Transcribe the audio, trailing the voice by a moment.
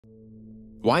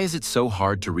Why is it so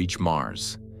hard to reach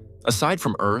Mars? Aside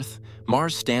from Earth,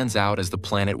 Mars stands out as the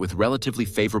planet with relatively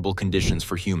favorable conditions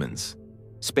for humans.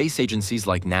 Space agencies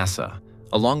like NASA,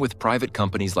 along with private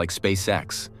companies like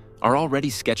SpaceX, are already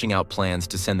sketching out plans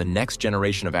to send the next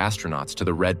generation of astronauts to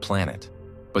the Red Planet.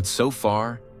 But so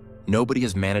far, nobody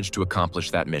has managed to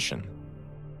accomplish that mission.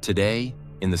 Today,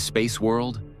 in the space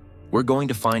world, we're going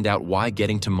to find out why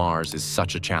getting to Mars is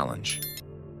such a challenge.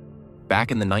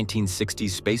 Back in the 1960s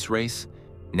space race,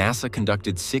 NASA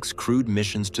conducted 6 crewed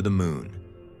missions to the Moon,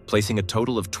 placing a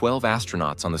total of 12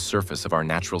 astronauts on the surface of our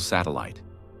natural satellite.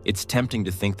 It's tempting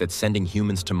to think that sending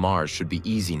humans to Mars should be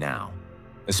easy now,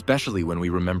 especially when we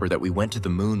remember that we went to the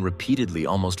Moon repeatedly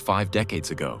almost 5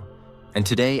 decades ago. And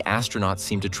today, astronauts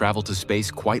seem to travel to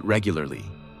space quite regularly,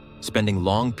 spending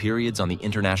long periods on the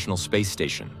International Space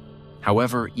Station.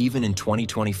 However, even in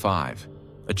 2025,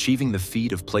 achieving the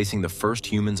feat of placing the first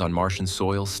humans on Martian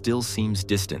soil still seems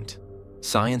distant.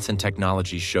 Science and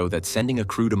technology show that sending a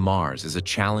crew to Mars is a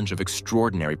challenge of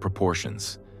extraordinary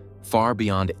proportions, far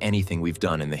beyond anything we've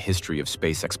done in the history of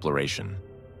space exploration.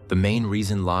 The main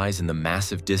reason lies in the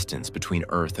massive distance between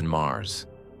Earth and Mars.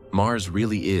 Mars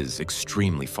really is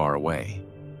extremely far away.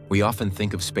 We often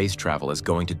think of space travel as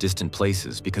going to distant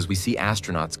places because we see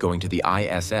astronauts going to the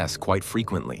ISS quite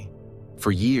frequently.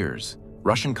 For years,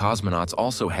 Russian cosmonauts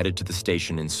also headed to the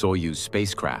station in Soyuz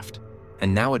spacecraft,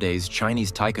 and nowadays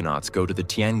Chinese taikonauts go to the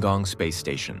Tiangong space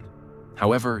station.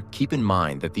 However, keep in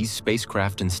mind that these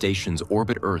spacecraft and stations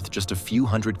orbit Earth just a few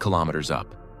hundred kilometers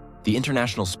up. The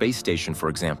International Space Station, for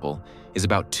example, is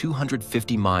about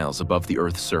 250 miles above the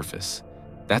Earth's surface.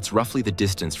 That's roughly the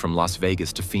distance from Las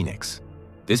Vegas to Phoenix.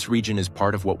 This region is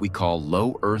part of what we call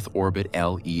Low Earth Orbit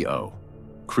 (LEO).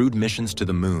 Crewed missions to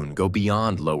the Moon go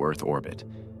beyond low Earth orbit,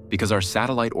 because our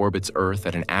satellite orbits Earth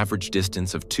at an average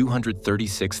distance of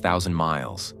 236,000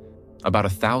 miles, about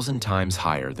 1,000 times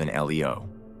higher than LEO.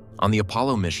 On the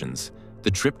Apollo missions,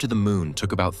 the trip to the Moon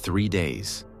took about 3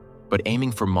 days, but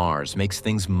aiming for Mars makes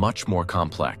things much more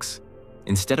complex.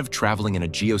 Instead of traveling in a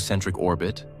geocentric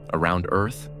orbit around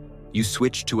Earth, you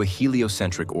switch to a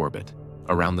heliocentric orbit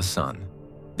around the Sun.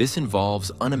 This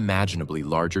involves unimaginably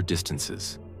larger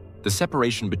distances. The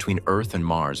separation between Earth and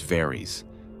Mars varies,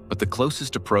 but the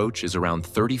closest approach is around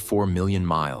 34 million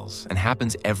miles and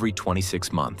happens every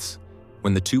 26 months,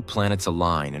 when the two planets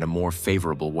align in a more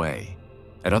favorable way.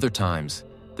 At other times,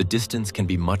 the distance can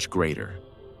be much greater,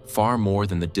 far more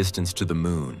than the distance to the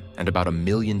Moon and about 1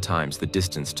 million times the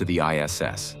distance to the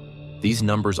ISS. These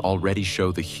numbers already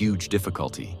show the huge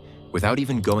difficulty, without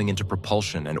even going into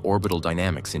propulsion and orbital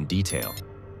dynamics in detail.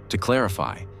 To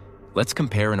clarify, let's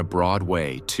compare in a broad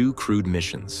way 2 crewed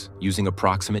missions using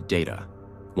approximate data.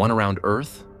 One around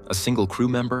Earth, a single crew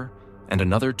member, and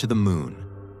another to the Moon,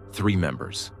 3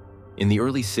 members. In the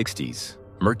early 60s,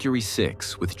 Mercury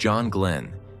 6 with John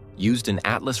Glenn used an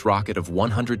Atlas rocket of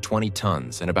 120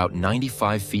 tons and about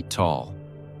 95 feet tall,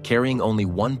 carrying only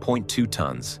 1.2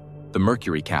 tons, the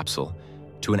Mercury capsule,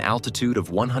 to an altitude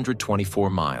of 124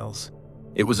 miles.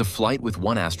 It was a flight with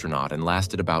 1 astronaut and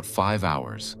lasted about 5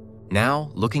 hours.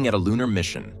 Now, looking at a lunar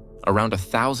mission, around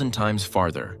 1,000 times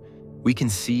farther, we can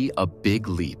see a big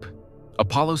leap.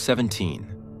 Apollo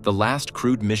 17, the last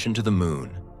crewed mission to the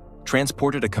Moon,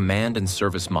 transported a command and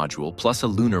service module plus a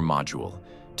lunar module,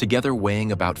 together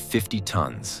weighing about 50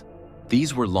 tons.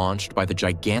 These were launched by the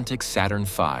gigantic Saturn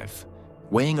V,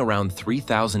 weighing around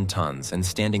 3,000 tons and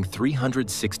standing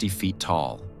 360 feet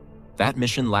tall. That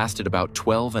mission lasted about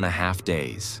 12.5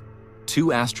 days. 2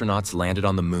 astronauts landed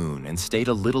on the Moon and stayed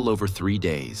a little over 3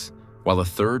 days, while a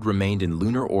third remained in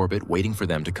lunar orbit waiting for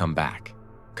them to come back.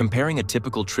 Comparing a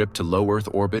typical trip to low Earth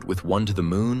orbit with one to the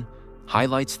Moon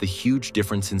highlights the huge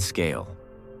difference in scale.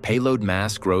 Payload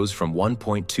mass grows from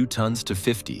 1.2 tons to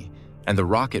 50, and the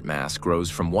rocket mass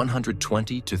grows from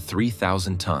 120 to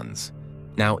 3,000 tons.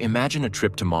 Now imagine a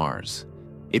trip to Mars.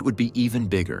 It would be even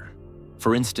bigger.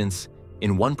 For instance,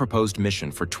 in one proposed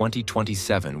mission for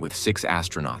 2027 with 6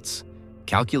 astronauts,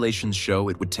 calculations show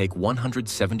it would take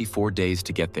 174 days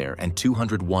to get there and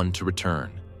 201 to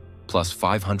return, plus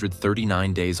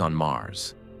 539 days on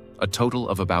Mars, a total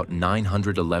of about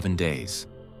 911 days,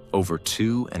 over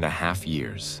 2.5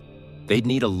 years. They'd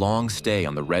need a long stay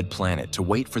on the Red Planet to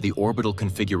wait for the orbital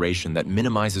configuration that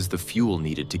minimizes the fuel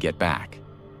needed to get back.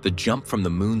 The jump from the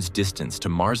Moon's distance to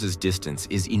Mars's distance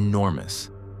is enormous,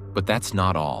 but that's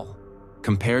not all.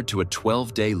 Compared to a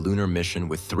 12-day lunar mission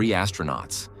with 3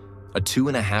 astronauts, a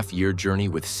 2.5-year journey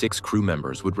with 6 crew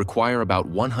members would require about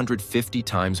 150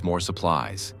 times more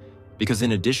supplies, because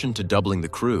in addition to doubling the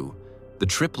crew, the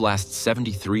trip lasts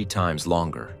 73 times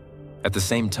longer. At the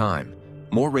same time,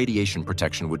 more radiation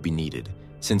protection would be needed,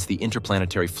 since the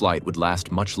interplanetary flight would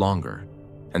last much longer.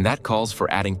 And that calls for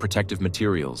adding protective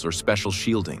materials or special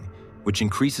shielding, which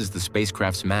increases the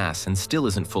spacecraft's mass and still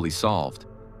isn't fully solved.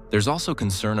 There's also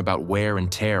concern about wear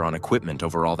and tear on equipment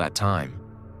over all that time.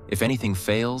 If anything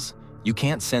fails, you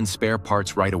can't send spare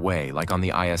parts right away like on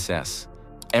the ISS.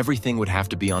 Everything would have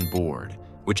to be on board,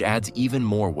 which adds even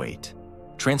more weight.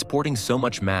 Transporting so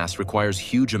much mass requires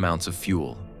huge amounts of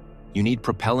fuel. You need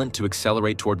propellant to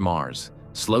accelerate toward Mars,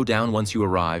 slow down once you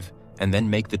arrive, and then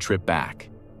make the trip back.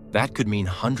 That could mean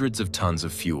hundreds of tons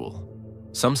of fuel.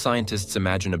 Some scientists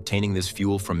imagine obtaining this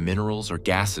fuel from minerals or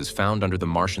gases found under the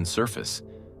Martian surface,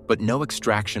 but no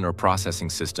extraction or processing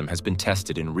system has been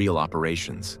tested in real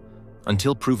operations.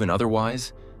 Until proven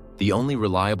otherwise, the only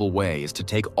reliable way is to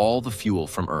take all the fuel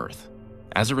from Earth.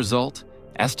 As a result,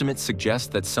 estimates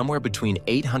suggest that somewhere between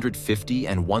 850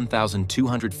 and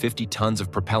 1,250 tons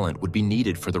of propellant would be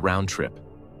needed for the round trip.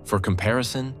 For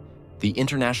comparison, the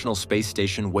International Space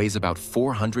Station weighs about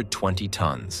 420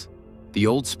 tons. The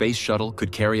old space shuttle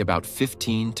could carry about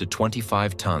 15 to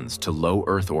 25 tons to low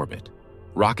Earth orbit.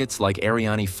 Rockets like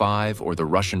Ariane 5 or the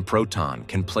Russian Proton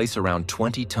can place around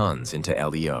 20 tons into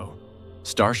LEO.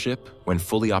 Starship, when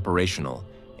fully operational,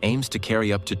 aims to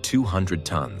carry up to 200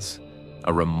 tons.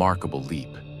 A remarkable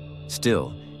leap.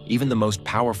 Still, even the most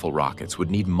powerful rockets would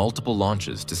need multiple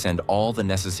launches to send all the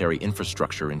necessary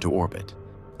infrastructure into orbit.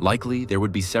 Likely, there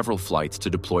would be several flights to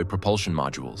deploy propulsion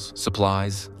modules,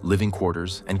 supplies, living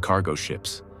quarters, and cargo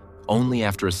ships. Only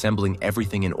after assembling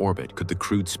everything in orbit could the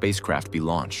crewed spacecraft be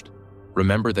launched.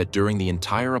 Remember that during the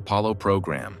entire Apollo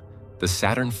program, the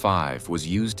Saturn V was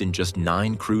used in just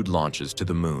 9 crewed launches to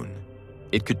the Moon.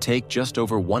 It could take just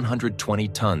over 120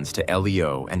 tons to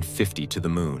LEO and 50 to the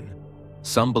Moon.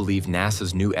 Some believe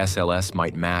NASA's new SLS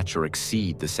might match or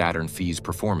exceed the Saturn V's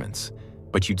performance,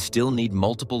 but you'd still need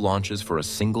multiple launches for a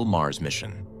single Mars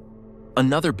mission.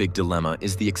 Another big dilemma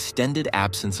is the extended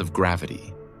absence of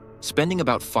gravity. Spending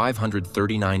about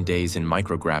 539 days in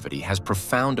microgravity has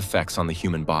profound effects on the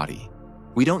human body.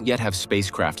 We don't yet have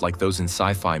spacecraft like those in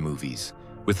sci-fi movies,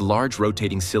 with large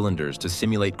rotating cylinders to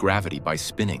simulate gravity by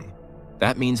spinning.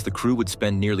 That means the crew would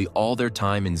spend nearly all their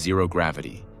time in zero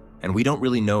gravity, and we don't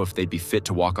really know if they'd be fit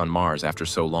to walk on Mars after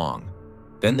so long.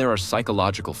 Then there are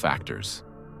psychological factors.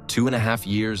 2.5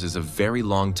 years is a very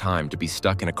long time to be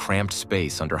stuck in a cramped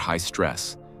space under high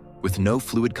stress, with no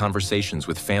fluid conversations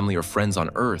with family or friends on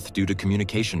Earth due to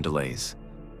communication delays.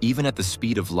 Even at the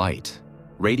speed of light,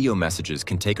 radio messages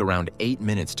can take around 8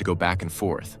 minutes to go back and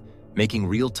forth, making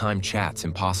real-time chats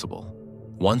impossible.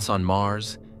 Once on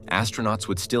Mars, astronauts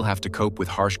would still have to cope with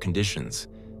harsh conditions,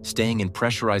 staying in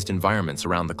pressurized environments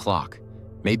around the clock,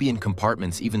 maybe in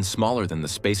compartments even smaller than the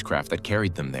spacecraft that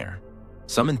carried them there.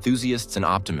 Some enthusiasts and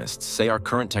optimists say our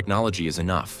current technology is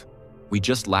enough. We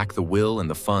just lack the will and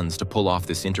the funds to pull off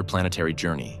this interplanetary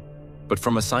journey. But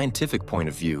from a scientific point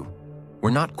of view, we're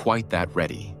not quite that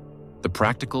ready. The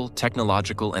practical,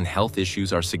 technological, and health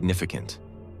issues are significant.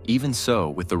 Even so,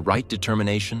 with the right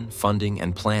determination, funding,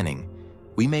 and planning,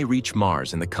 we may reach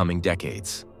Mars in the coming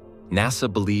decades.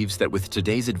 NASA believes that with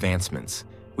today's advancements,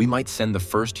 we might send the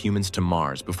first humans to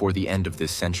Mars before the end of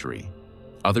this century.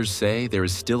 Others say there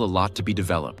is still a lot to be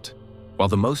developed, while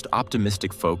the most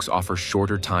optimistic folks offer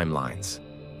shorter timelines,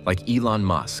 like Elon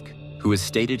Musk, who has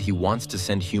stated he wants to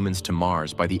send humans to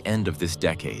Mars by the end of this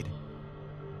decade.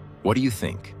 What do you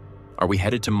think? Are we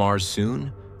headed to Mars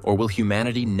soon, or will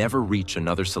humanity never reach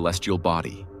another celestial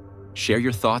body? Share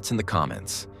your thoughts in the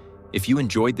comments. If you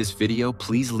enjoyed this video,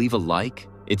 please leave a like.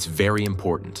 It's very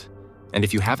important. And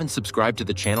if you haven't subscribed to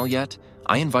the channel yet,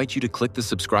 I invite you to click the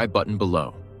subscribe button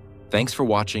below. Thanks for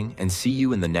watching, and see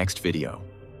you in the next video.